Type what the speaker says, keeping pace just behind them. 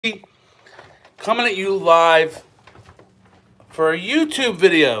coming at you live for a YouTube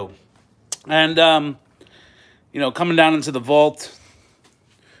video. And, coming down into the vault,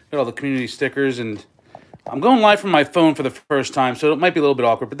 got all the community stickers, and I'm going live from my phone for the first time, so it might be a little bit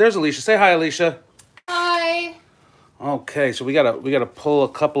awkward. But there's Alicia. Say hi, Alicia. Hi. Okay, so we gotta pull a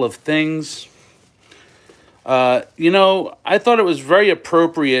couple of things. I thought it was very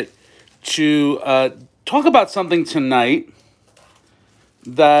appropriate to talk about something tonight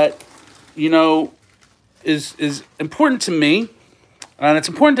that, is important to me, and it's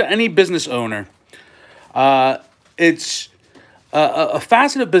important to any business owner. It's a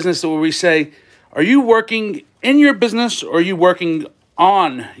facet of business where we say, are you working in your business or are you working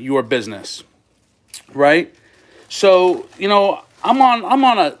on your business? Right? So, I'm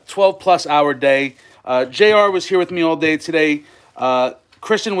on a 12-plus hour day. JR was here with me all day today.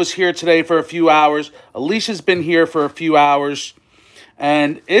 Kristen was here today for a few hours. Alicia's been here for a few hours.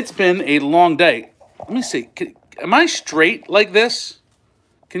 And it's been a long day. Let me see. Am I straight like this?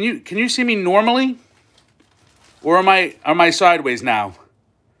 Can you see me normally? Or am I sideways now?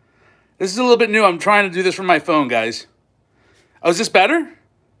 This is a little bit new. I'm trying to do this from my phone, guys. Oh, is this better?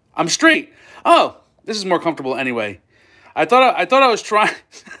 I'm straight. Oh, this is more comfortable anyway. I thought I was trying.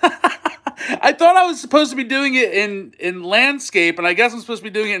 I thought I was supposed to be doing it in landscape, and I guess I'm supposed to be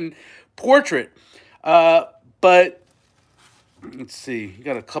doing it in portrait. But let's see. You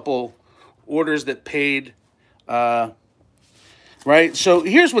got a couple orders that paid. Right. So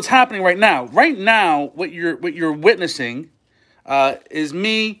here's what's happening right now. Right now, what you're witnessing is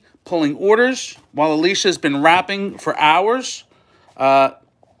me pulling orders while Alicia's been wrapping for hours. And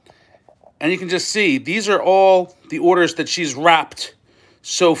you can just see, these are all the orders that she's wrapped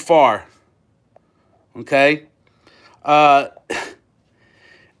so far. Okay?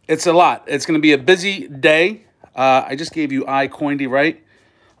 It's a lot. It's going to be a busy day. I just gave you iCoindy, right?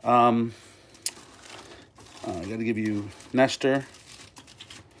 I got to give you Nestor.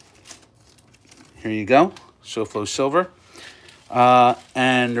 Here you go. SoFlo Silver.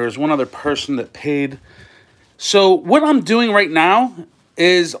 And there's one other person that paid. So what I'm doing right now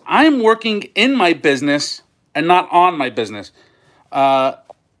is I'm working in my business and not on my business. Let's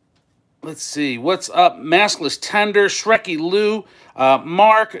see. What's up? Maskless Tender, Shreky Lou,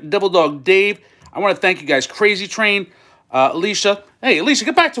 Mark, Double Dog Dave. I want to thank you guys. Crazy Train, Alicia. Hey, Alicia,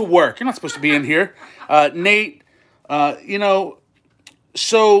 get back to work. You're not supposed to be in here. Nate,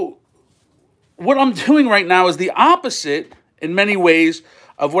 so what I'm doing right now is the opposite in many ways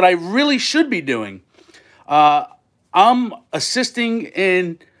of what I really should be doing. I'm assisting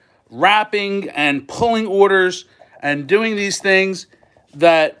in wrapping and pulling orders and doing these things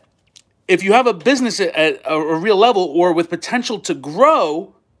that if you have a business at a real level or with potential to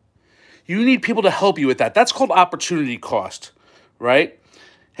grow, you need people to help you with that. That's called opportunity cost, right?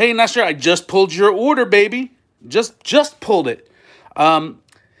 Hey, Nestor, I just pulled your order, baby. Just pulled it.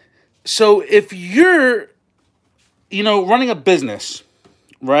 So if you're, running a business,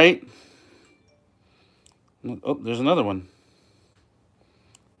 right? Oh, there's another one.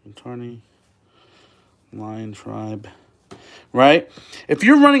 Attorney, Lion Tribe, right? If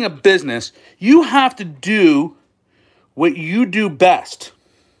you're running a business, you have to do what you do best.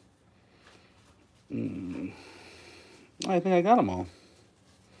 I think I got them all.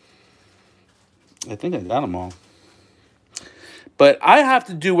 But I have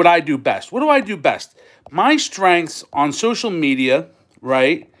to do what I do best. What do I do best? My strengths on social media,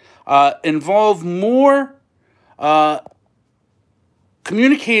 right, involve more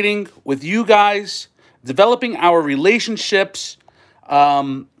communicating with you guys, developing our relationships,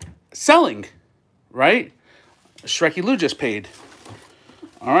 selling, right? Shreky Lou just paid.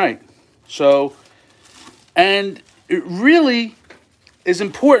 All right. So, and it really is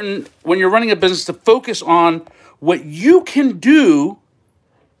important when you're running a business to focus on what you can do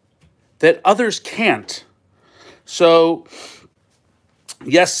that others can't. So,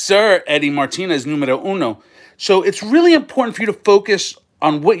 yes, sir, Eddie Martinez, numero uno. So it's really important for you to focus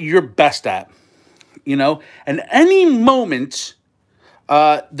on what you're best at, and any moment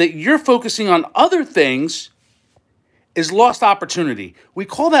that you're focusing on other things is lost opportunity. We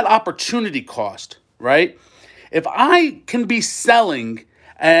call that opportunity cost, right? If I can be selling,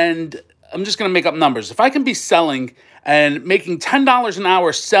 and I'm just going to make up numbers. If I can be selling and making $10 an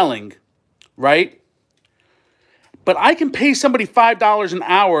hour selling, right? But I can pay somebody $5 an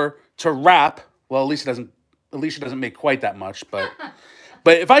hour to wrap. Well, Alicia doesn't make quite that much, but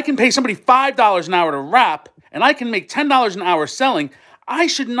if I can pay somebody $5 an hour to wrap and I can make $10 an hour selling, I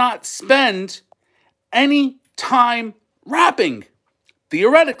should not spend any time wrapping,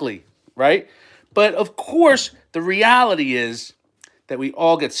 theoretically, right? But of course, the reality is that we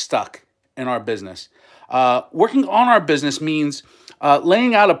all get stuck in our business. Working on our business means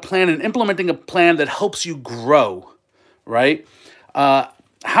laying out a plan and implementing a plan that helps you grow, right?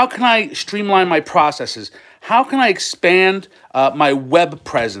 How can I streamline my processes? How can I expand my web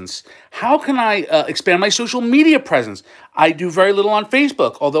presence? How can I expand my social media presence? I do very little on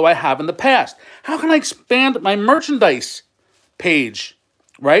Facebook, although I have in the past. How can I expand my merchandise page,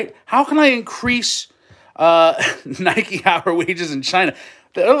 right? How can I increase Nike hour wages in China?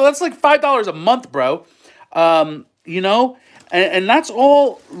 That's like $5 a month, bro. You know, and that's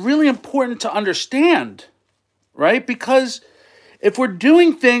all really important to understand, right? Because if we're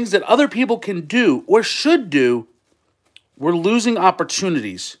doing things that other people can do or should do, we're losing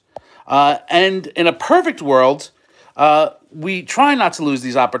opportunities. And in a perfect world, we try not to lose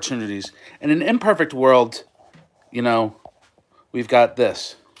these opportunities. In an imperfect world, you know, we've got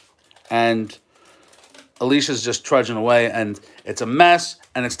this. And Alicia's just trudging away, and it's a mess,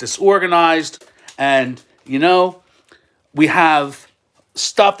 and it's disorganized, and, you know, we have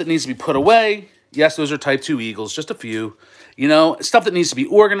stuff that needs to be put away. Yes, those are type 2 eagles, just a few. You know, stuff that needs to be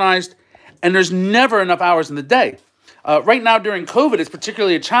organized, and there's never enough hours in the day. Right now, during COVID, it's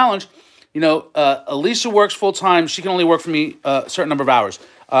particularly a challenge. You know, Alicia works full-time. She can only work for me a certain number of hours.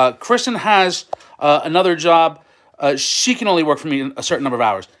 Kristen has another job. She can only work for me a certain number of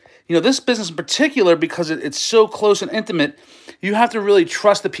hours. You know, this business in particular, because it's so close and intimate, you have to really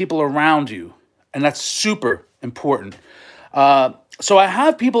trust the people around you, and that's super important. So I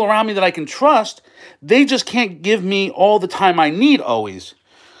have people around me that I can trust. They just can't give me all the time I need always.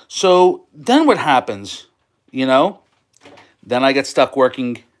 So then what happens, you know? Then I get stuck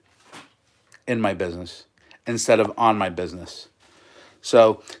working in my business instead of on my business.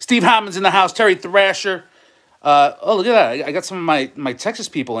 So Steve Hammond's in the house. Terry Thrasher. Oh, look at that. I got some of my Texas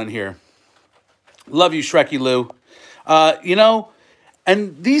people in here. Love you, Shreky Lou. You know,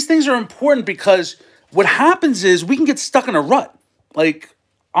 and these things are important because what happens is we can get stuck in a rut. Like,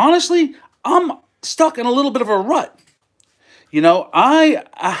 honestly, I'm stuck in a little bit of a rut. You know, I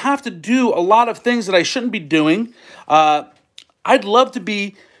have to do a lot of things that I shouldn't be doing. I'd love to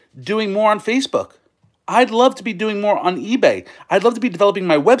be doing more on Facebook. I'd love to be doing more on eBay. I'd love to be developing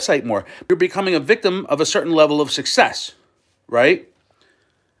my website more. You're becoming a victim of a certain level of success, right?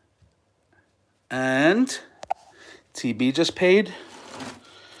 And TB just paid.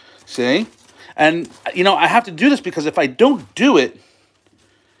 See? And, you know, I have to do this because if I don't do it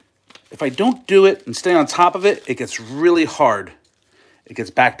and stay on top of it, it gets really hard. It gets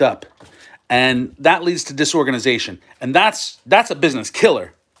backed up. And that leads to disorganization. And that's a business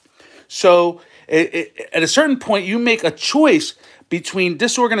killer. So at a certain point, you make a choice between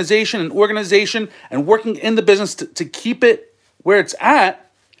disorganization and organization and working in the business to keep it where it's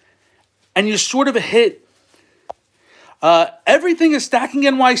at. And you sort of hit... everything is Stacking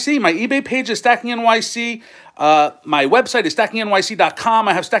NYC. My eBay page is Stacking NYC. My website is stackingnyc.com.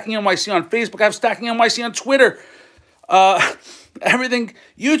 I have Stacking NYC on Facebook. I have Stacking NYC on Twitter. Everything.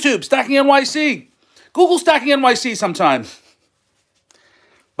 YouTube, Stacking NYC. Google Stacking NYC sometime.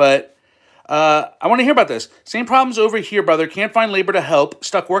 But I want to hear about this. Same problems over here, brother. Can't find labor to help.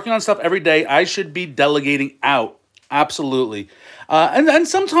 Stuck working on stuff every day. I should be delegating out. Absolutely. And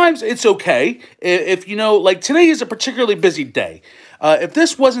sometimes it's okay if, you know, like today is a particularly busy day. If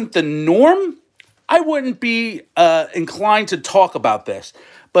this wasn't the norm, I wouldn't be inclined to talk about this.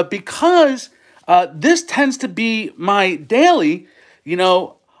 But because this tends to be my daily, you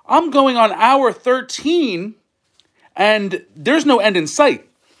know, I'm going on hour 13 and there's no end in sight.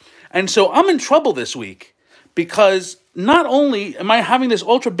 And so I'm in trouble this week because not only am I having this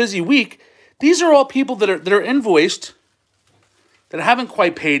ultra busy week, these are all people that are invoiced that haven't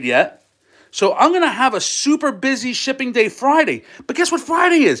quite paid yet. So I'm going to have a super busy shipping day Friday. But guess what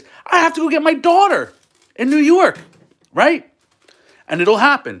Friday is? I have to go get my daughter in New York, right? And it'll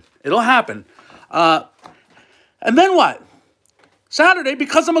happen. It'll happen. And then what? Saturday,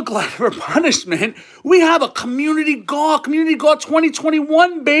 because I'm a glutton for punishment, we have a Community Gaw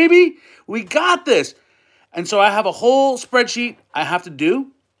 2021, baby. We got this. And so I have a whole spreadsheet I have to do,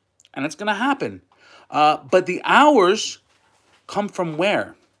 and it's going to happen. But the hours come from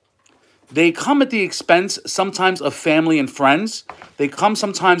where? They come at the expense sometimes of family and friends. They come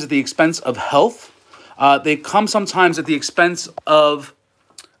sometimes at the expense of health. They come sometimes at the expense of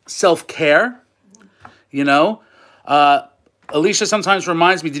self-care. You know, Alicia sometimes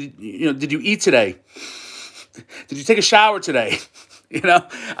reminds me, did you eat today? Did you take a shower today? You know,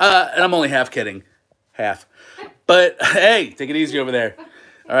 and I'm only half kidding. Half. But hey, take it easy over there.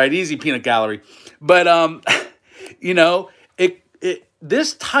 All right, easy peanut gallery. But, you know,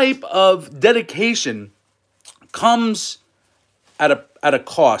 this type of dedication comes at a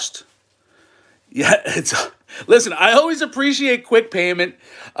cost. Yeah, listen, I always appreciate quick payment,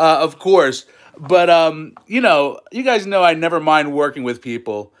 of course, but you know, you guys know I never mind working with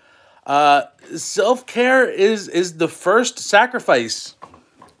people. Self-care is the first sacrifice.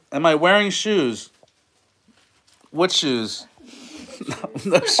 Am I wearing shoes? What shoes?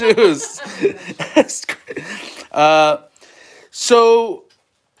 No shoes. So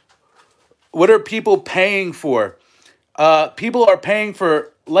what are people paying for? People are paying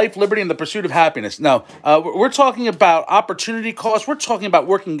for life, liberty, and the pursuit of happiness. Now, we're talking about opportunity costs. We're talking about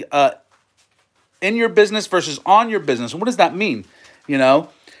working in your business versus on your business. And what does that mean? You know,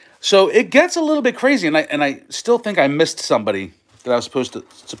 so it gets a little bit crazy, and I still think I missed somebody that I was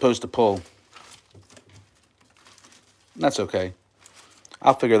supposed to pull. That's okay.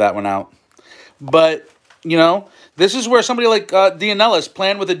 I'll figure that one out. But you know, this is where somebody like Dianellis,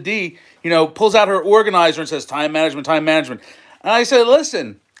 Plan with a D, you know, pulls out her organizer and says, time management, time management. And I said,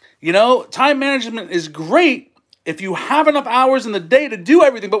 listen, you know, time management is great if you have enough hours in the day to do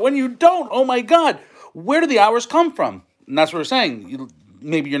everything. But when you don't, oh my God, where do the hours come from? And that's what we're saying.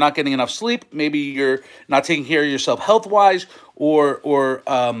 Maybe you're not getting enough sleep. Maybe you're not taking care of yourself health-wise or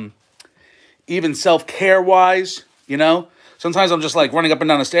even self-care-wise, you know. Sometimes I'm just like running up and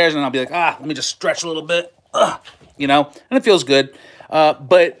down the stairs and I'll be like, let me just stretch a little bit, you know, and it feels good.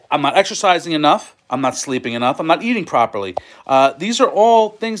 But I'm not exercising enough. I'm not sleeping enough. I'm not eating properly. These are all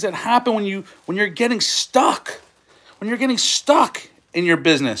things that happen when you're getting stuck, in your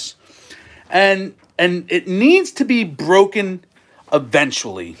business, and it needs to be broken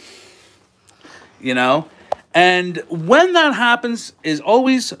eventually, you know. And when that happens is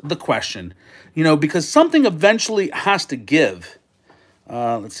always the question, you know, because something eventually has to give.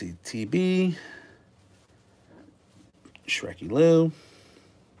 Let's see, TB, Shreky Lou,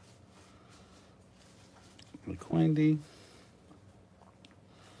 McQuindy.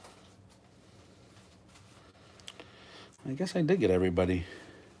 I guess I did get everybody.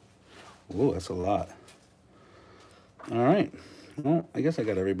 Whoa, that's a lot. All right. Well, I guess I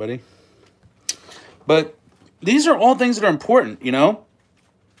got everybody. But these are all things that are important, you know.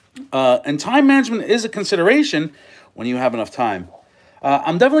 And time management is a consideration when you have enough time.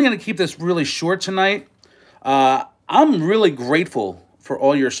 I'm definitely going to keep this really short tonight. I'm really grateful for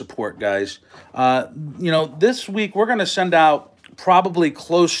all your support, guys. You know, this week we're going to send out probably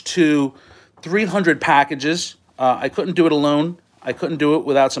close to 300 packages. I couldn't do it alone. I couldn't do it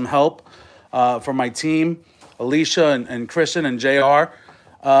without some help from my team, Alicia and Kristen and JR.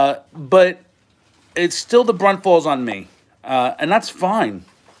 But it's still, the brunt falls on me. And that's fine.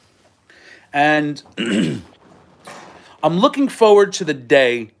 And I'm looking forward to the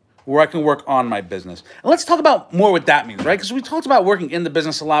day where I can work on my business. And let's talk about more what that means, right? Because we talked about working in the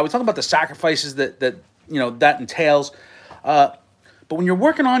business a lot. We talked about the sacrifices that you know, that entails. But when you're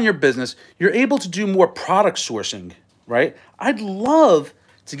working on your business, you're able to do more product sourcing, right? I'd love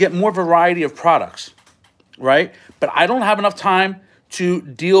to get more variety of products, right? But I don't have enough time to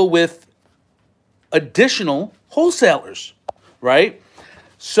deal with additional wholesalers, right?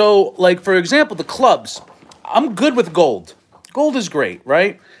 So, like, for example, the clubs. I'm good with gold. Gold is great,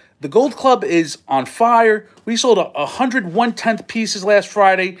 right? The Gold Club is on fire. We sold 101/10 pieces last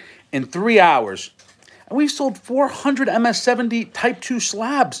Friday in 3 hours. And we've sold 400 MS-70 Type 2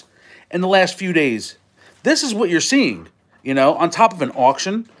 slabs in the last few days. This is what you're seeing, you know, on top of an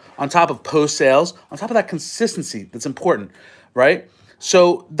auction, on top of post-sales, on top of that consistency that's important, right?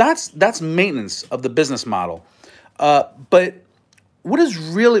 So that's maintenance of the business model. But what does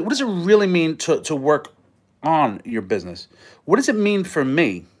it really mean to work on your business? What does it mean for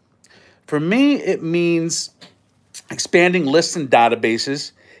me? For me, it means expanding lists and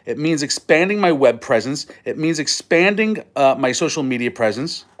databases. It means expanding my web presence. It means expanding my social media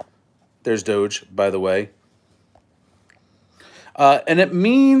presence. There's Doge, by the way. And it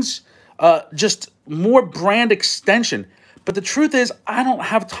means just more brand extension. But the truth is, I don't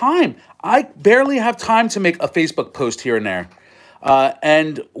have time. I barely have time to make a Facebook post here and there.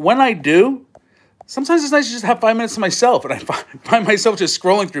 And when I do, sometimes it's nice to just have 5 minutes to myself, and I find myself just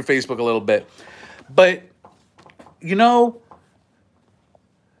scrolling through Facebook a little bit. But, you know,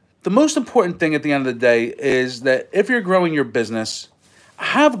 the most important thing at the end of the day is that if you're growing your business,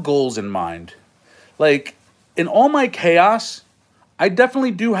 have goals in mind. Like, in all my chaos, I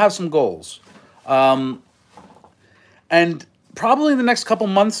definitely do have some goals. And probably in the next couple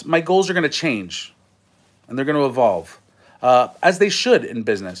months, my goals are going to change, and they're going to evolve. As they should in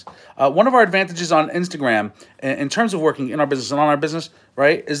business. One of our advantages on Instagram, in terms of working in our business and on our business,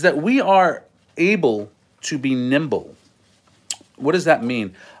 right, is that we are able to be nimble. What does that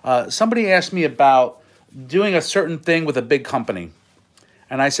mean? Somebody asked me about doing a certain thing with a big company.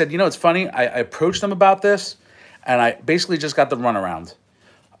 And I said, you know, it's funny. I approached them about this, and I basically just got the runaround.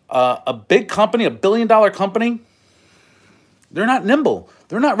 A big company, $1 billion company, they're not nimble.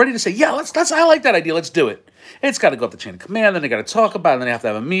 They're not ready to say, yeah, I like that idea. Let's do it. It's got to go up the chain of command. Then they got to talk about it. And then they have to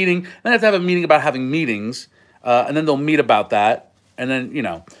have a meeting. Then they have to have a meeting about having meetings. And then they'll meet about that. And then, you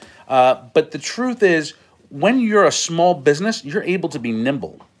know. But the truth is, when you're a small business, you're able to be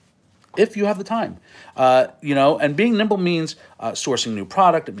nimble if you have the time. You know, and being nimble means sourcing new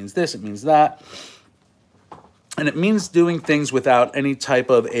product. It means this. It means that. And it means doing things without any type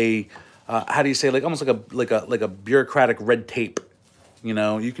of a, how do you say, like almost like a bureaucratic red tape. You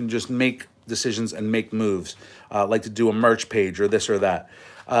know, you can just make decisions and make moves, like to do a merch page or this or that.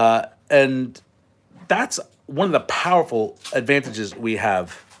 And that's one of the powerful advantages we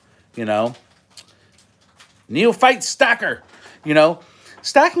have, you know. Neophyte stacker, you know.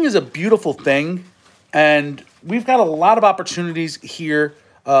 Stacking is a beautiful thing, and we've got a lot of opportunities here,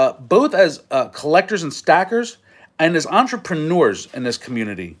 both as collectors and stackers and as entrepreneurs in this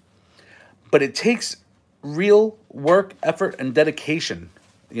community. But it takes real work, effort, and dedication,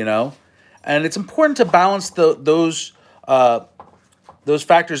 you know. And it's important to balance those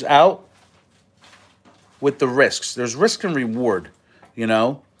factors out with the risks. There's risk and reward, you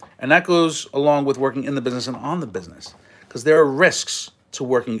know. And that goes along with working in the business and on the business. Because there are risks to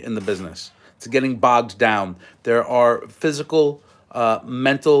working in the business, to getting bogged down. There are physical,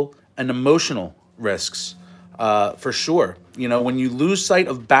 mental, and emotional risks, for sure. You know, when you lose sight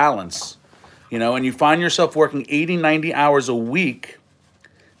of balance, you know, and you find yourself working 80, 90 hours a week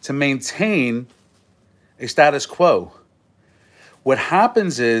to maintain a status quo. What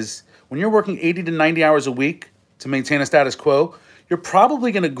happens is, when you're working 80 to 90 hours a week to maintain a status quo, you're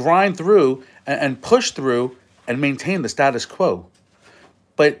probably going to grind through and push through and maintain the status quo.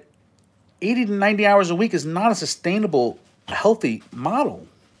 But 80 to 90 hours a week is not a sustainable, healthy model.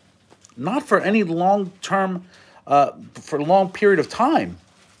 Not for any long-term, for a long period of time.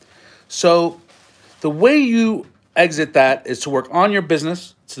 So the way you exit that is to work on your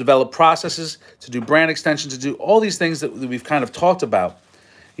business, to develop processes, to do brand extensions, to do all these things that we've kind of talked about,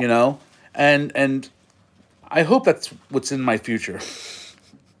 you know, and I hope that's what's in my future.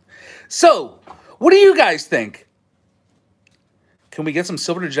 So, what do you guys think? Can we get some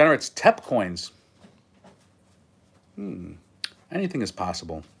Silver Degenerates TEP coins? Anything is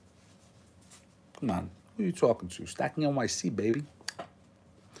possible. Come on, who are you talking to? Stacking NYC, baby.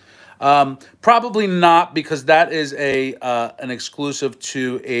 Probably not, because that is an exclusive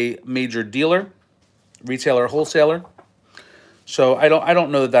to a major dealer, retailer, wholesaler. So I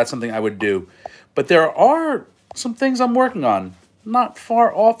don't know that that's something I would do. But there are some things I'm working on, not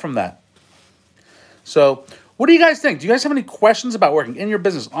far off from that. So what do you guys think? Do you guys have any questions about working in your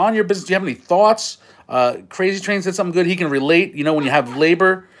business, on your business? Do you have any thoughts? Crazy Train said something good. He can relate, you know, when you have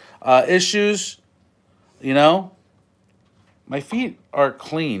labor issues, you know. My feet are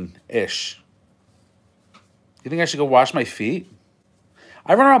clean-ish. You think I should go wash my feet?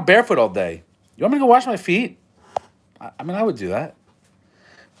 I run around barefoot all day. You want me to go wash my feet? I mean, I would do that.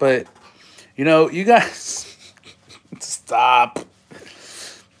 But, you know, you guys... Stop.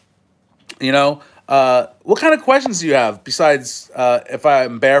 You know, what kind of questions do you have besides if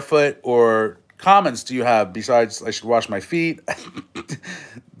I'm barefoot, or comments do you have besides I should wash my feet?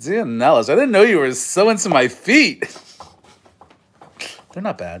 Dianellis, I didn't know you were so into my feet. They're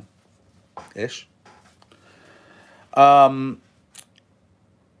not bad. Ish.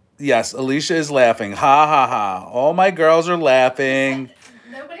 Yes, Alicia is laughing. Ha, ha, ha. All my girls are laughing.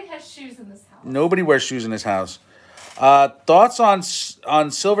 Nobody has shoes in this house. Nobody wears shoes in this house. Thoughts on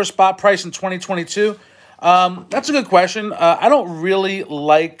silver spot price in 2022? That's a good question. I don't really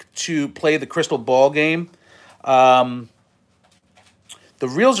like to play the crystal ball game. The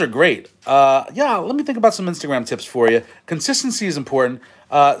reels are great. Yeah, let me think about some Instagram tips for you. Consistency is important.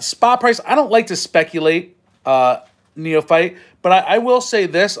 Spot price, I don't like to speculate, Neophyte, but I will say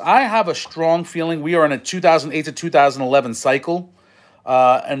this. I have a strong feeling we are in a 2008 to 2011 cycle.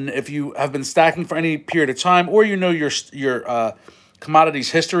 And if you have been stacking for any period of time, or you know your commodities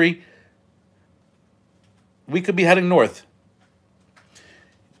history, we could be heading north.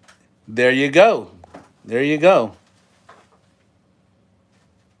 There you go. There you go.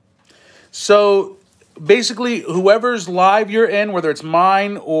 So basically, whoever's live you're in, whether it's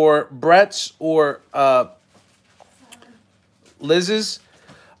mine or Brett's or Liz's,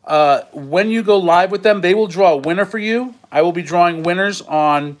 when you go live with them, they will draw a winner for you. I will be drawing winners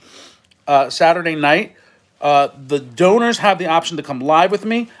on Saturday night. The donors have the option to come live with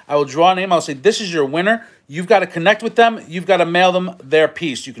me. I will draw a name. I'll say, this is your winner. You've got to connect with them. You've got to mail them their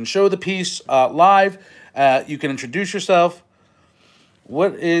piece. You can show the piece live, You can introduce yourself.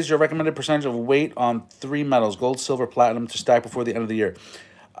 What is your recommended percentage of weight on 3 metals, gold, silver, platinum, to stack before the end of the year?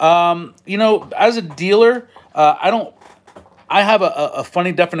 You know, as a dealer, I have a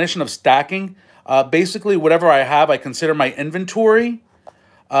funny definition of stacking. Basically, whatever I have, I consider my inventory.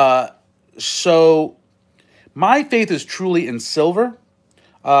 So my faith is truly in silver.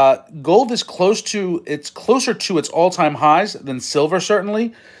 Gold is closer to its all-time highs than silver,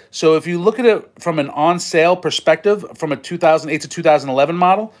 certainly. So if you look at it from an on-sale perspective, from a 2008 to 2011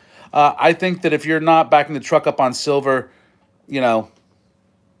 model, I think that if you're not backing the truck up on silver, you know,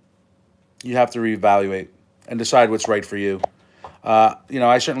 you have to reevaluate and decide what's right for you. You know,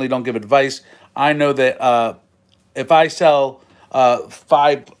 I certainly don't give advice. I know that if I sell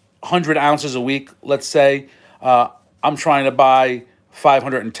 500 ounces a week, let's say, I'm trying to buy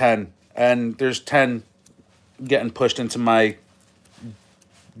 510, and there's 10 getting pushed into my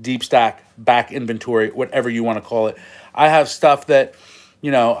deep stack, back inventory, whatever you want to call it. I have stuff that,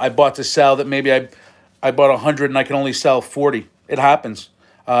 you know, I bought to sell that maybe I bought 100 and I can only sell 40. It happens.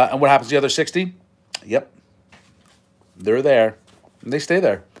 And what happens to the other 60? Yep. They're there. And they stay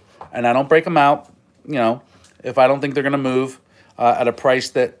there. And I don't break them out, you know, if I don't think they're going to move at a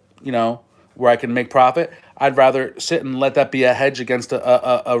price that, you know, where I can make profit. I'd rather sit and let that be a hedge against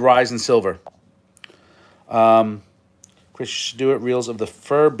a rise in silver. Chris, you should do it. Reels of the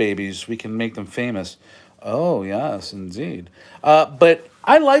fur babies. We can make them famous. Oh, yes, indeed. But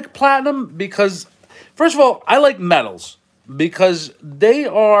I like platinum because, first of all, I like metals because they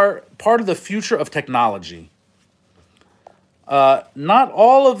are part of the future of technology. Not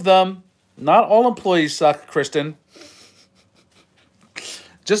all of them, not all employees suck, Kristen.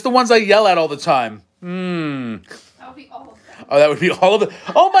 Just the ones I yell at all the time. That would be all of them. Oh, that would be all of them.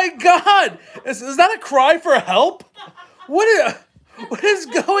 Oh, my God. Is that a cry for help? What is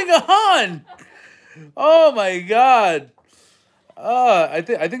going on? Oh, my God. I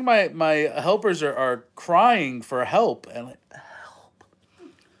think my helpers are crying for help. And help.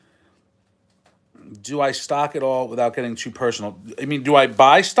 Do I stock it all without getting too personal? I mean, do I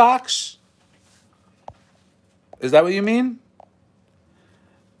buy stocks? Is that what you mean?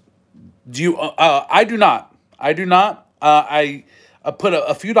 Do you? I do not. I do not. I put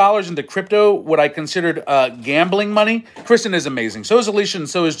a few dollars into crypto, what I considered gambling money. Kristen is amazing. So is Alicia and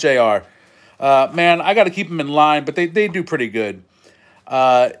so is JR. Man, I got to keep them in line, but they do pretty good.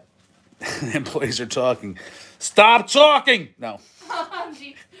 Employees are talking. Stop talking! No. Oh,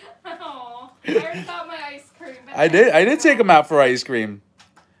 geez. Oh, I already got my ice cream. I did take them out for ice cream.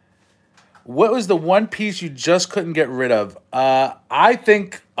 What was the one piece you just couldn't get rid of? I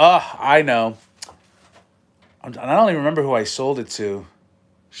think, I know. I don't even remember who I sold it to.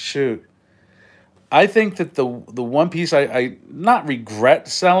 Shoot. I think that the one piece I not regret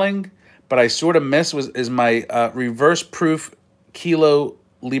selling, but I sort of miss is my reverse proof Kilo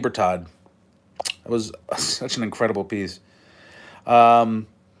Libertad. It was such an incredible piece.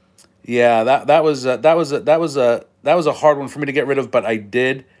 Yeah, that was a hard one for me to get rid of, but I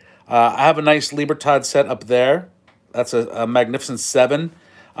did. I have a nice Libertad set up there. That's a Magnificent 7.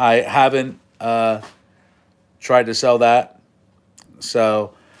 I haven't tried to sell that.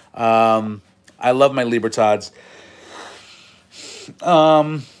 So I love my Libertads.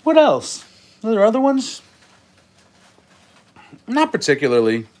 What else? Are there other ones? Not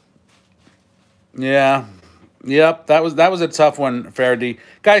particularly. Yeah. Yep, that was a tough one, Faraday.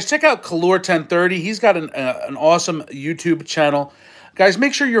 Guys, check out Kalor 1030. He's got an awesome YouTube channel. Guys,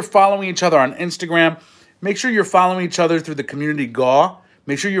 make sure you're following each other on Instagram. Make sure you're following each other through the community GAW.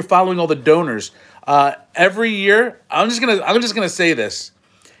 Make sure you're following all the donors. Every year, I'm just gonna say this.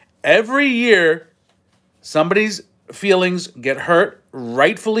 Every year, somebody's feelings get hurt,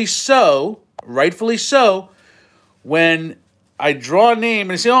 rightfully so, when I draw a name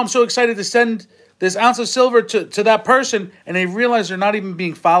and I say, oh, I'm so excited to send this ounce of silver to that person, and they realize they're not even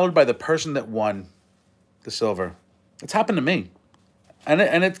being followed by the person that won the silver. It's happened to me. And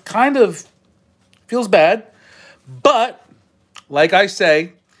it kind of feels bad. But, like I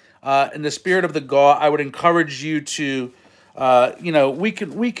say, in the spirit of the GAW, I would encourage you to,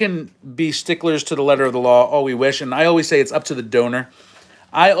 we can be sticklers to the letter of the law all we wish. And I always say it's up to the donor.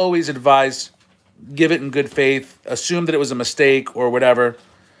 I always advise, give it in good faith. Assume that it was a mistake or whatever.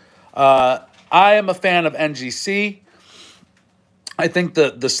 I am a fan of NGC. I think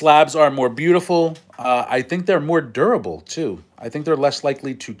the slabs are more beautiful. I think they're more durable, too. I think they're less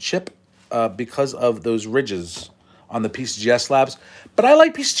likely to chip because of those ridges on the PCGS slabs. But I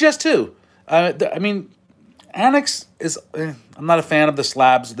like PCGS, too. I mean, Annex is... I'm not a fan of the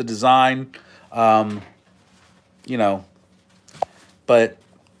slabs, the design. But,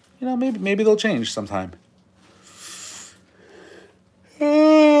 maybe they'll change sometime.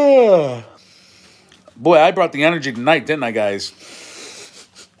 Boy, I brought the energy tonight, didn't I, guys?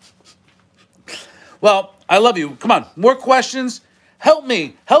 Well, I love you. Come on, more questions. Help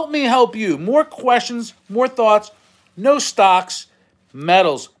me. Help me help you. More questions, more thoughts. No stocks,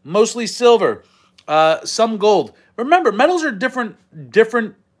 metals, mostly silver, some gold. Remember, metals are different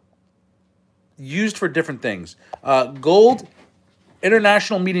used for different things. Gold,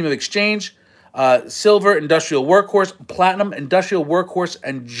 international medium of exchange. Silver, industrial workhorse. Platinum, industrial workhorse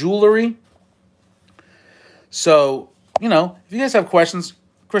and jewelry. So, you know, if you guys have questions,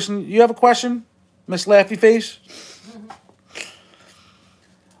 Kristen, you have a question? Miss Laughy Face?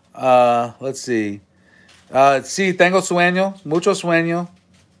 Let's see. Sí, tengo sueño. Mucho sueño.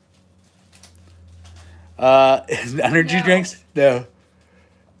 Energy drinks? No.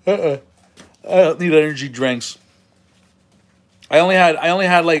 I don't need energy drinks. I only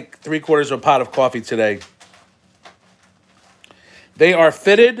had like 3/4 of a pot of coffee today. They are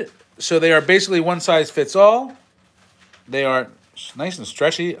fitted, so they are basically one size fits all. They are nice and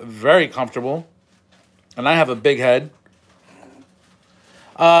stretchy, very comfortable. And I have a big head.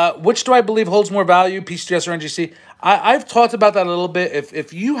 Which do I believe holds more value, PCGS or NGC? I've talked about that a little bit.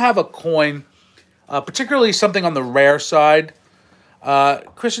 If you have a coin, particularly something on the rare side,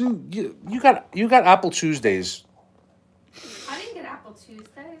 Christian, you got Apple Tuesdays. I didn't get Apple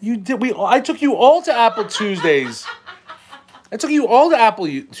Tuesdays. You did. I took you all to Apple Tuesdays. I took you all to Apple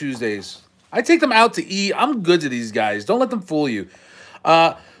Tuesdays. I take them out to eat. I'm good to these guys. Don't let them fool you.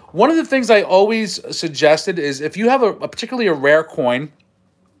 One of the things I always suggested is if you have a particularly a rare coin,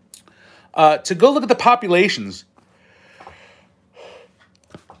 to go look at the populations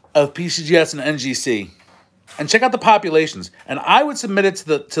of PCGS and NGC, and check out the populations. And I would submit it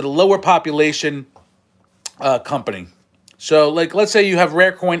to the lower population company. So, like, let's say you have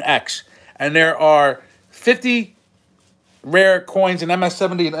rare coin X, and there are 50 rare coins in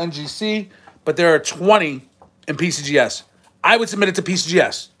MS70 and NGC, but there are 20 in PCGS. I would submit it to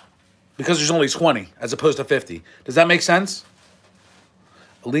PCGS because there's only 20 as opposed to 50. Does that make sense?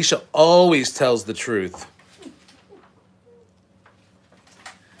 Alicia always tells the truth.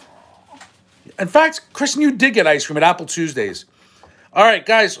 In fact, Kristen, you did get ice cream at Apple Tuesdays. All right,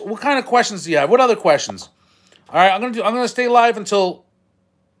 guys, what kind of questions do you have? What other questions? All right, I'm gonna stay live until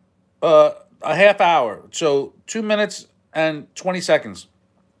a half hour, so 2 minutes and 20 seconds.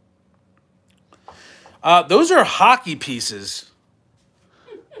 Those are hockey pieces.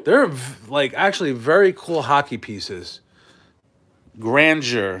 They're like actually very cool hockey pieces.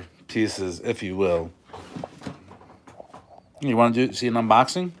 Grandeur pieces, if you will. You want to see an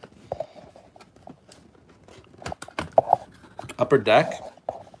unboxing? Upper Deck.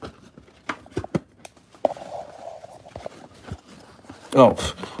 Oh.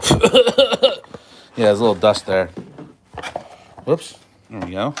 Yeah, there's a little dust there. Whoops. There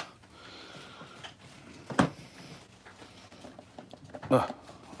we go.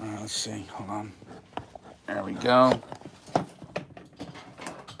 Let's see. Hold on. There we go.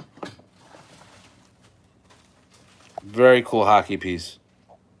 Very cool hockey piece.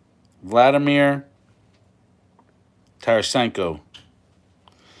 Vladimir Tarasenko.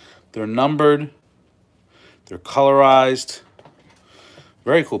 They're numbered. They're colorized.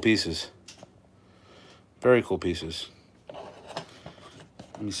 Very cool pieces. Very cool pieces.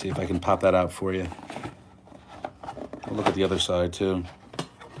 Let me see if I can pop that out for you. I'll look at the other side too.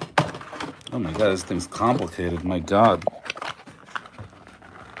 Oh my God, this thing's complicated. My God.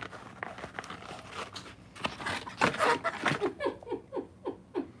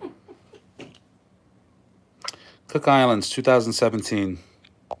 Cook Islands, 2017.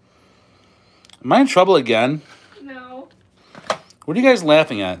 Am I in trouble again? No. What are you guys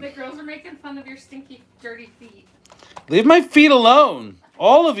laughing at? The girls are making fun of your stinky, dirty feet. Leave my feet alone.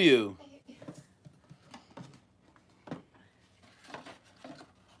 All of you.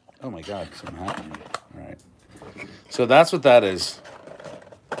 Oh my God, something happened. All right. So that's what that is.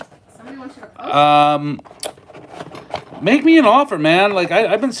 Somebody wants you to post. Make me an offer, man. Like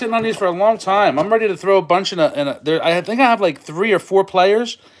I've been sitting on these for a long time. I'm ready to throw a bunch in a there. I think I have like 3 or 4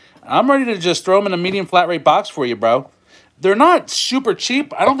 players. I'm ready to just throw them in a medium flat rate box for you, bro. They're not super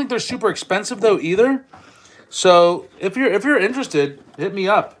cheap. I don't think they're super expensive though either. So if you're interested, hit me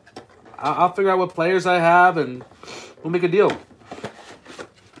up. I'll figure out what players I have and we'll make a deal.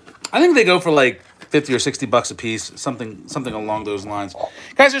 I think they go for like $50 or $60 a piece, something along those lines.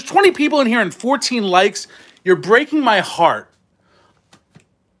 Guys, there's 20 people in here and 14 likes. You're breaking my heart.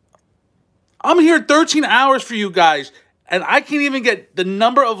 I'm here 13 hours for you guys, and I can't even get the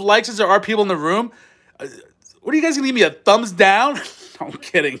number of likes as there are people in the room. What are you guys going to give me, a thumbs down? I'm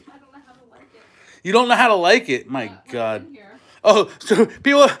kidding. I don't know how to like it. You don't know how to like it? My God. Oh, so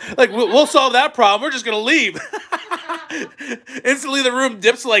people like we'll solve that problem. We're just gonna leave. Instantly, the room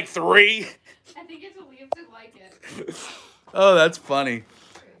dips to like 3. I think it's a leave to like it. Oh, that's funny.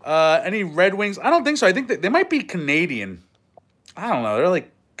 Any Red Wings? I don't think so. I think that they might be Canadian. I don't know. They're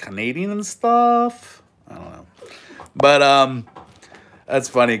like Canadian and stuff. I don't know. But that's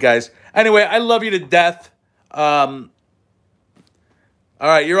funny, guys. Anyway, I love you to death. All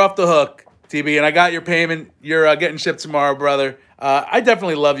right, you're off the hook, TB, and I got your payment. You're getting shipped tomorrow, brother. I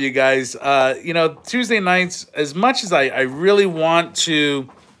definitely love you guys. Tuesday nights, as much as I really want to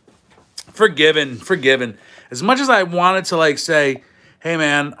forgiven. As much as I wanted to like say, hey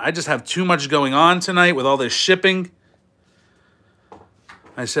man, I just have too much going on tonight with all this shipping.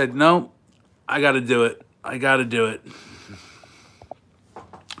 I said, no, I got to do it. I got to do it.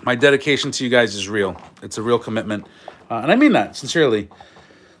 My dedication to you guys is real. It's a real commitment. And I mean that sincerely.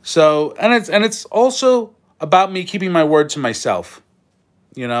 So, and it's also about me keeping my word to myself.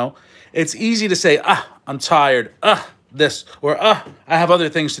 You know, it's easy to say, I'm tired. This, or I have other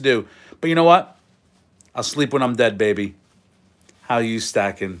things to do. But you know what? I'll sleep when I'm dead, baby. How you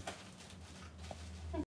stacking?